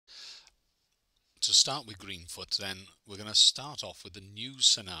to start with Greenfoot, then we're going to start off with a new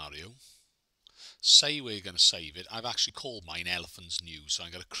scenario. Say we're going to save it. I've actually called mine Elephants New, so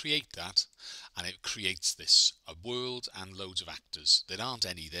I'm going to create that, and it creates this, a world and loads of actors. There aren't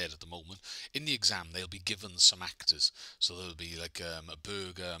any there at the moment. In the exam they'll be given some actors, so there'll be like a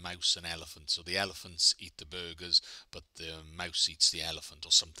burger, a mouse, an elephant. So the elephants eat the burgers, but the mouse eats the elephant,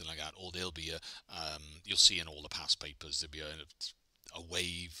 or something like that. Or there'll be a, you'll see in all the past papers, there'll be a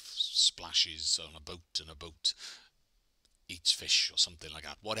wave splashes on a boat, and a boat eats fish or something like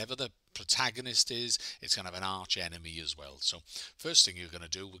that. Whatever the protagonist is, it's going to have an arch enemy as well. So first thing you're going to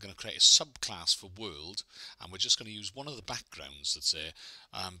do, we're going to create a subclass for world, and we're just going to use one of the backgrounds that's there.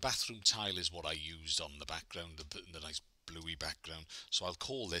 Bathroom tile is what I used on the background, the nice bluey background. So I'll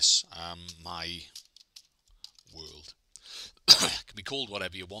call this my world. It can be called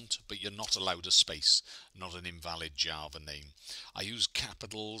whatever you want, but you're not allowed a space, not an invalid Java name. I use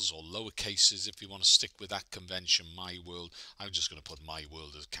capitals or lower cases if you want to stick with that convention. My world, I'm just going to put my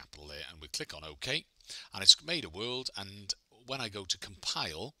world as capital there, and we click on OK, and it's made a world. And when I go to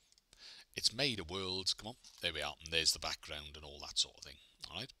compile, it's made a world. Come on, there we are, and there's the background and all that sort of thing.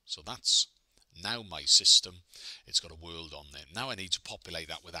 All right, so that's now my system. It's got a world on there. Now I need to populate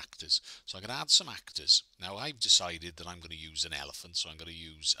that with actors, so I'm going to add some actors. Now I've decided that I'm going to use an elephant, so I'm going to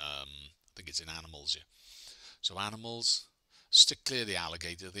use I think it's in animals here. So animals, stick clear the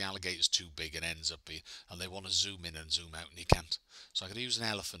alligator. The alligator's too big and ends up here, and they want to zoom in and zoom out, and you can't. So I'm going to use an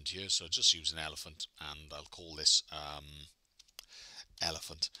elephant here, so just use an elephant, and I'll call this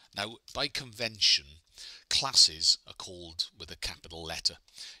elephant. Now by convention, classes are called with a capital letter.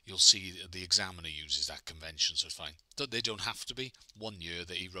 You'll see the examiner uses that convention, so it's fine. They don't have to be. One year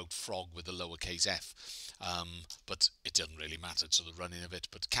that he wrote frog with a lowercase f, but it doesn't really matter to the running of it.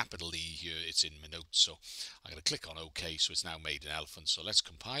 But capital E here, it's in my notes, so I'm going to click on OK, so it's now made an elephant. So let's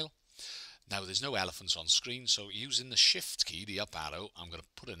compile. Now there's no elephants on screen, so using the shift key, the up arrow, I'm going to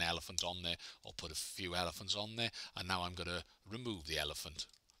put an elephant on there, or put a few elephants on there, and now I'm going to remove the elephant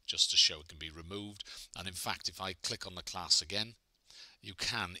just to show it can be removed. And in fact, if I click on the class again, you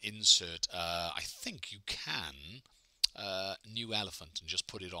can insert, I think you can, new elephant, and just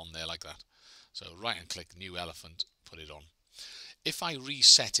put it on there like that. So right and click new elephant, put it on. If I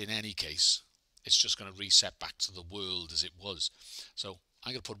reset in any case, it's just going to reset back to the world as it was. So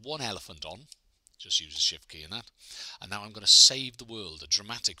I'm going to put one elephant on, just use the shift key in that, and now I'm going to save the world. A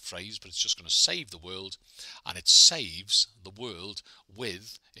dramatic phrase, but it's just going to save the world, and it saves the world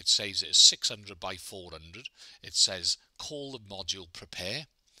with, it saves it as 600 by 400. It says call the module prepare,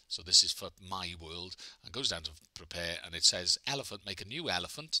 so this is for my world, and goes down to prepare, and it says elephant, make a new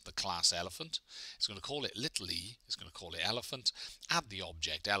elephant, the class elephant. It's going to call it little e, it's going to call it elephant, add the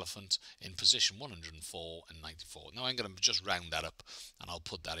object elephant in position 104 and 94. Now I'm going to just round that up, and I'll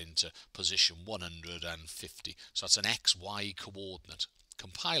put that into position 150. So that's an XY coordinate.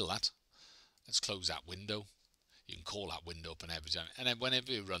 Compile that. Let's close that window. You can call that window up and every time, and then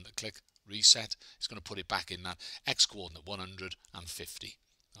whenever you run the click reset, it's going to put it back in that X coordinate 150.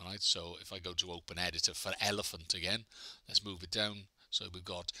 Alright, so if I go to open editor for elephant again, let's move it down. So we've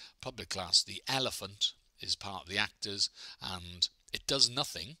got public class, the elephant is part of the actors, and it does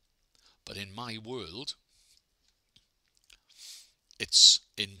nothing, but in my world it's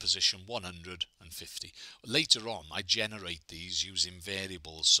in position 150. Later on I generate these using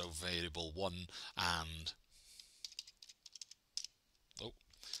variables, so variable 1 and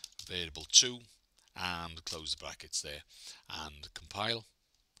variable 2, and close the brackets there and compile.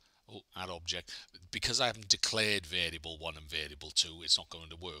 Add object. Because I haven't declared variable 1 and variable 2, it's not going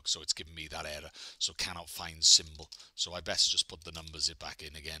to work, so it's giving me that error, so cannot find symbol. So I best just put the numbers back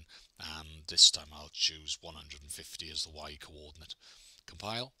in again, and this time I'll choose 150 as the Y coordinate.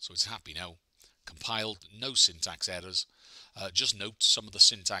 Compile, so it's happy now. Compiled, no syntax errors. Just note some of the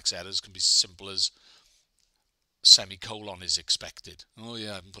syntax errors can be simple as semicolon is expected. Oh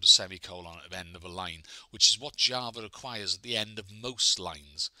yeah, I haven't put a semicolon at the end of a line, which is what Java requires at the end of most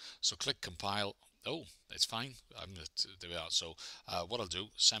lines. So click compile. Oh, it's fine. There we are. So what I'll do,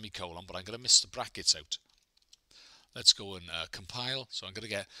 semicolon, but I'm going to miss the brackets out. Let's go and compile. So I'm going to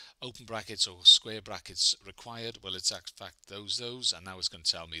get open brackets or square brackets required. Well, it's in fact those, and now it's going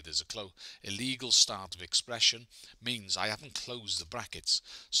to tell me there's a illegal start of expression. Means I haven't closed the brackets,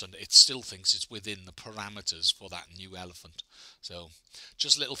 so it still thinks it's within the parameters for that new elephant. So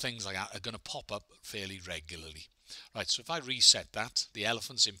just little things like that are going to pop up fairly regularly. Right, so if I reset that, the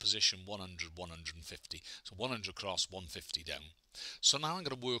elephant's in position 100, 150. So 100 across, 150 down. So now I'm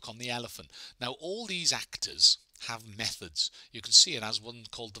going to work on the elephant. Now all these actors have methods. You can see it has one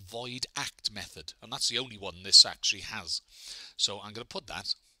called the void act method, and that's the only one this actually has. So I'm going to put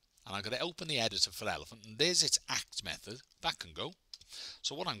that, and I'm going to open the editor for elephant, and there's its act method. That can go.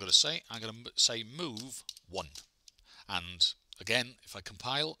 So what I'm going to say, I'm going to say move 1. And again, if I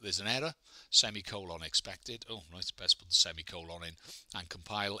compile, there's an error, semicolon expected. Oh, right, best put the semicolon in and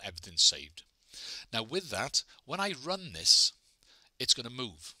compile, everything's saved. Now with that, when I run this, it's going to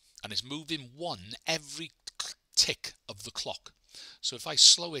move, and it's moving 1 every tick of the clock. So if I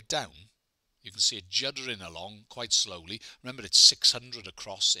slow it down, you can see it juddering along quite slowly. Remember, it's 600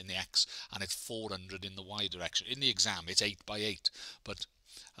 across in the X and it's 400 in the Y direction. In the exam, it's 8 by 8. But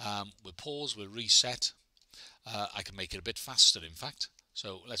we'll pause, we'll reset. I can make it a bit faster, in fact.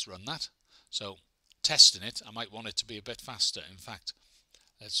 So let's run that. So testing it, I might want it to be a bit faster. In fact,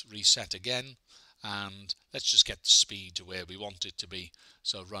 let's reset again. And let's just get the speed to where we want it to be.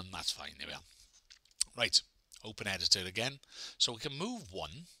 So run, that's fine. There we are. Right, open editor again. So we can move 1.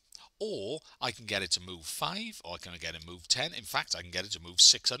 Or I can get it to move 5, or I can get it to move 10. In fact, I can get it to move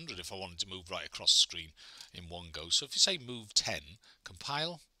 600 if I wanted to move right across the screen in one go. So if you say move 10,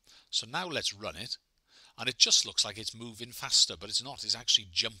 compile. So now let's run it. And it just looks like it's moving faster, but it's not. It's actually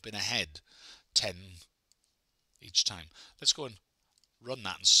jumping ahead 10 each time. Let's go and run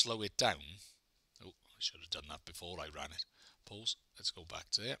that and slow it down. Oh, I should have done that before I ran it. Pause. Let's go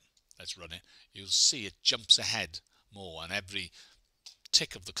back to it. Let's run it. You'll see it jumps ahead more, and every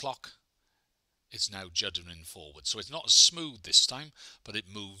tick of the clock, it's now juddering forward. So it's not as smooth this time, but it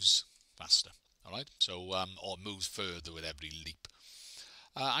moves faster. All right. So or moves further with every leap.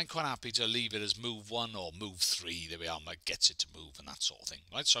 I'm quite happy to leave it as move 1 or move 3. There we are. That gets it to move and that sort of thing.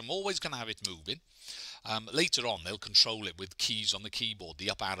 Right. So I'm always going to have it moving. Later on, they'll control it with keys on the keyboard, the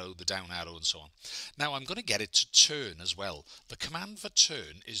up arrow, the down arrow, and so on. Now I'm going to get it to turn as well. The command for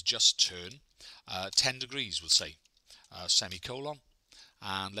turn is just turn 10 degrees, we'll say, semicolon.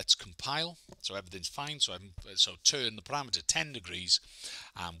 And let's compile. So everything's fine. So turn the parameter 10 degrees,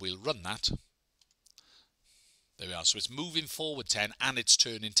 and we'll run that. There we are. So it's moving forward 10 and it's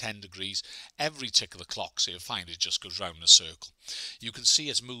turning 10 degrees every tick of the clock. So you'll find it just goes round in a circle. You can see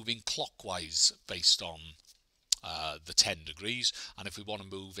it's moving clockwise based on the 10 degrees. And if we want to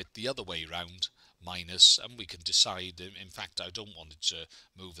move it the other way round, minus, and we can decide, in fact, I don't want it to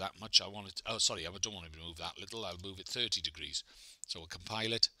move that much. I want it, oh, sorry, I don't want it to move that little. I'll move it 30 degrees. So we'll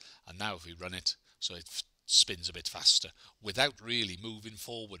compile it. And now if we run it, so it spins a bit faster without really moving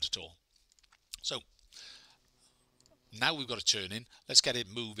forward at all. So now we've got a turn in. Let's get it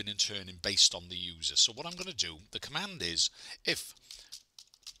moving and turning based on the user. So what I'm going to do, the command is if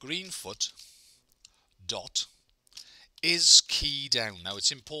greenfoot dot is key down. Now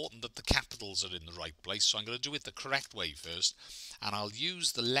it's important that the capitals are in the right place, so I'm going to do it the correct way first, and I'll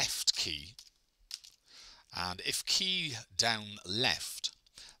use the left key. And if key down left,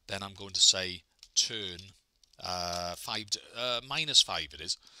 then I'm going to say turn minus 5 it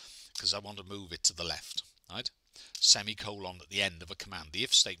is, because I want to move it to the left, right? Semicolon at the end of a command. The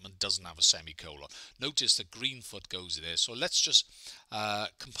if statement doesn't have a semicolon. Notice that greenfoot goes there. So let's just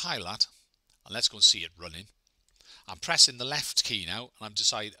compile that, and let's go and see it running. I'm pressing the left key now, and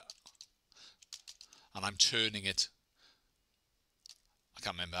I'm turning it. I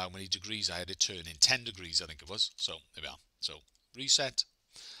can't remember how many degrees I had it turning. 10 degrees, I think it was. So there we are. So reset,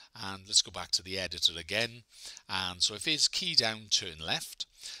 and let's go back to the editor again. And so if it's key down, turn left.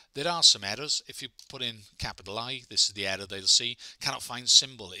 There are some errors. If you put in capital I, this is the error they'll see. Cannot find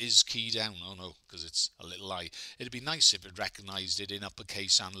symbol, is key down. Oh no, because it's a little I. It'd be nice if it recognized it in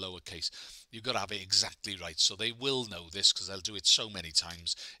uppercase and lowercase. You've got to have it exactly right. So they will know this because they'll do it so many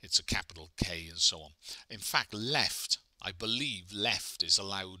times. It's a capital K and so on. In fact, left, I believe left is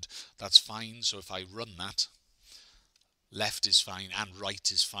allowed. That's fine. So if I run that, left is fine and right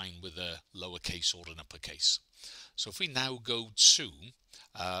is fine with a lowercase or an uppercase. So if we now go to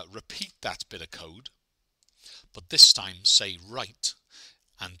repeat that bit of code, but this time say right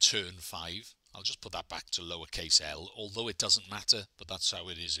and turn 5. I'll just put that back to lowercase l, although it doesn't matter, but that's how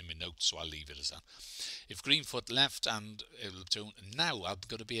it is in my notes, so I'll leave it as that. If greenfoot left, and it'll turn, now I'm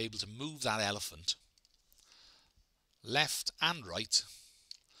going to be able to move that elephant left and right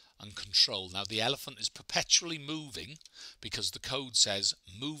and control. Now the elephant is perpetually moving because the code says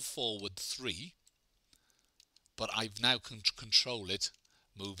move forward 3, but I've now control it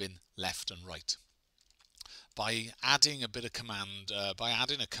moving left and right. By adding a bit of command, by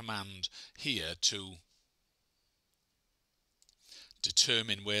adding a command here to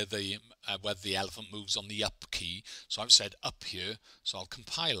determine whether the elephant moves on the up key. So I've said up here, so I'll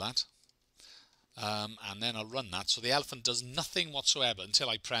compile that. And then I'll run that. So the elephant does nothing whatsoever until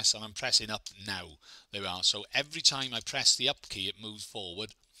I press, and I'm pressing up now. There we are. So every time I press the up key, it moves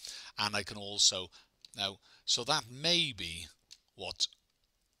forward. And I can also, now, so that may be what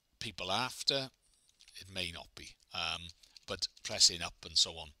people are after, it may not be. But pressing up and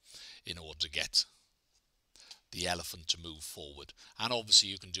so on in order to get the elephant to move forward. And obviously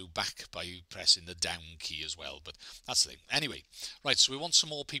you can do back by pressing the down key as well, but that's the thing. Anyway, right, so we want some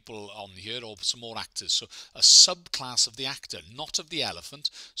more people on here, or some more actors. So a subclass of the actor, not of the elephant.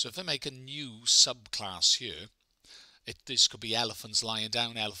 So if I make a new subclass here, this could be elephants lying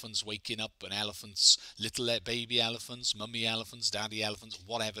down, elephants waking up, and elephants, little baby elephants, mummy elephants, daddy elephants,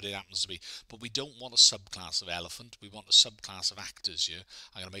 whatever it happens to be. But we don't want a subclass of elephant, we want a subclass of actors here.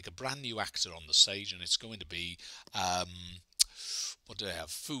 I'm going to make a brand new actor on the stage, and it's going to be, what do I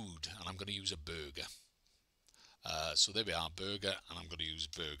have? Food, and I'm going to use a burger. So there we are, burger, and I'm going to use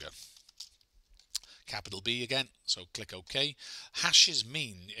burger. Capital B again, so click OK. Hashes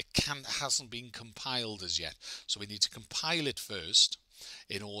mean it hasn't been compiled as yet, so we need to compile it first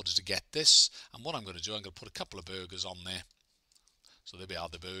in order to get this. And what I'm going to do, I'm going to put a couple of burgers on there. So there we are,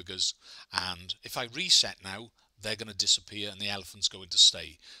 the burgers. And if I reset now, they're going to disappear and the elephant's going to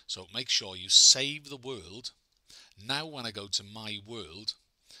stay. So make sure you save the world. Now when I go to my world,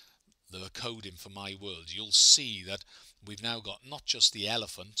 the coding for my world, you'll see that we've now got not just the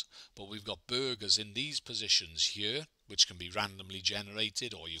elephant, but we've got burgers in these positions here, which can be randomly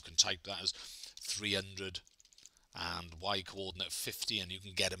generated, or you can type that as 300 and y coordinate 50, and you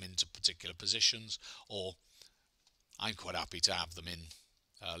can get them into particular positions. Or I'm quite happy to have them in,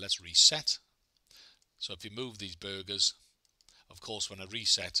 let's reset. So if you move these burgers, of course when I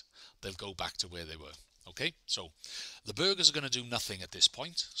reset, they'll go back to where they were. Okay, so the burgers are going to do nothing at this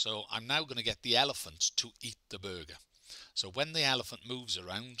point, so I'm now going to get the elephant to eat the burger. So when the elephant moves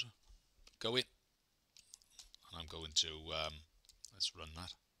around, go in, and I'm going to, let's run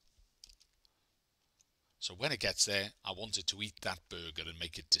that. So when it gets there, I want it to eat that burger and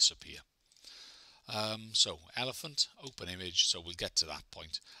make it disappear. So elephant, open image, so we'll get to that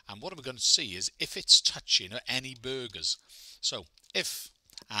point. And what we're going to see is if it's touching any burgers. So if,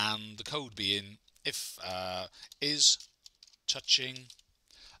 and the code being, if is touching,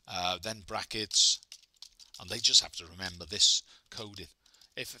 then brackets, and they just have to remember this coding.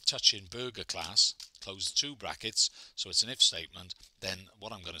 If touching burger class, close the two brackets, so it's an if statement, then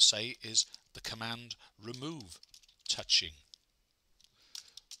what I'm going to say is the command remove touching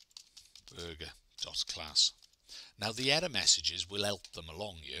burger dot class. Now the error messages will help them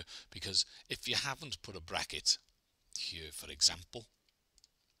along here, because if you haven't put a bracket here, for example,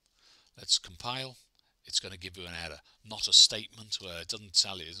 let's compile, it's going to give you an error, not a statement, where it doesn't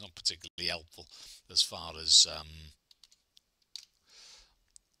tell you, it's not particularly helpful as far as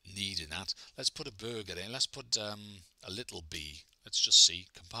needing that. Let's put a burger in, let's put a little b, let's just see,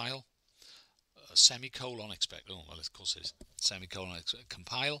 compile, semicolon expect, oh well of course it is, semicolon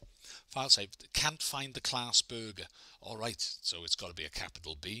compile, file save, can't find the class burger, alright, so it's got to be a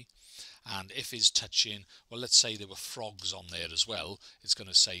capital B. And if is touching, well let's say there were frogs on there as well, it's going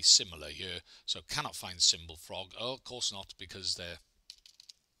to say similar here, so cannot find symbol frog, oh of course not, because they're,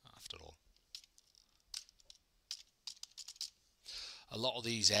 after all, a lot of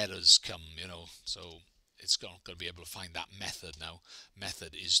these errors come, you know, so it's not going to be able to find that method now.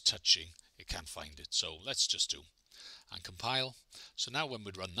 Method is touching, it can't find it, so let's just do and compile. So now when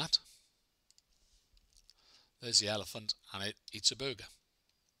we run that, there's the elephant and it eats a burger,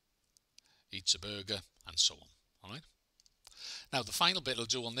 eats a burger, and so on. Alright, now the final bit I'll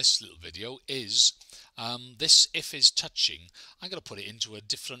do on this little video is this if is touching, I'm going to put it into a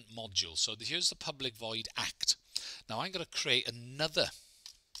different module. So here's the public void act. Now I'm going to create another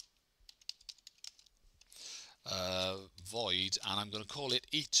void, and I'm going to call it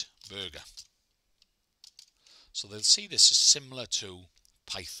eat burger. So they'll see this is similar to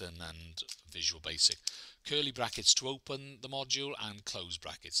Python and Visual Basic. Curly brackets to open the module and close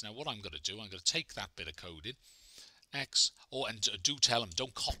brackets. Now what I'm going to do, I'm going to take that bit of coding, X, and do tell them,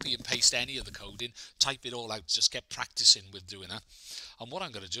 don't copy and paste any of the coding, type it all out, just get practicing with doing that. And what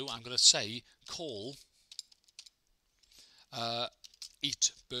I'm going to do, I'm going to say call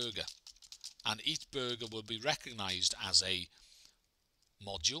eat burger, and eat burger will be recognized as a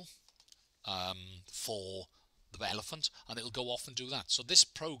module for the elephant, and it'll go off and do that. So this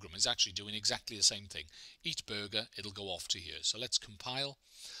program is actually doing exactly the same thing. Eat burger, it'll go off to here. So let's compile,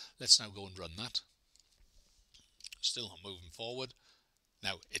 let's now go and run that. Still not moving forward.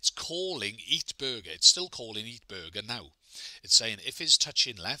 Now it's calling eat burger, it's still calling eat burger now. It's saying if is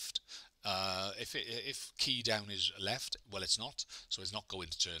touching left, if key down is left, well it's not, so it's not going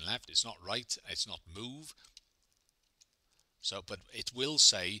to turn left, it's not right, it's not move. So but it will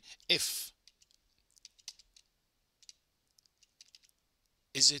say if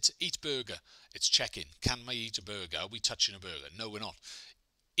is it eat burger, it's checking, can I eat a burger, are we touching a burger? No, we're not.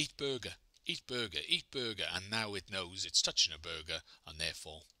 Eat burger, eat burger, eat burger, and now it knows it's touching a burger, and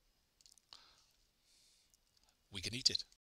therefore we can eat it.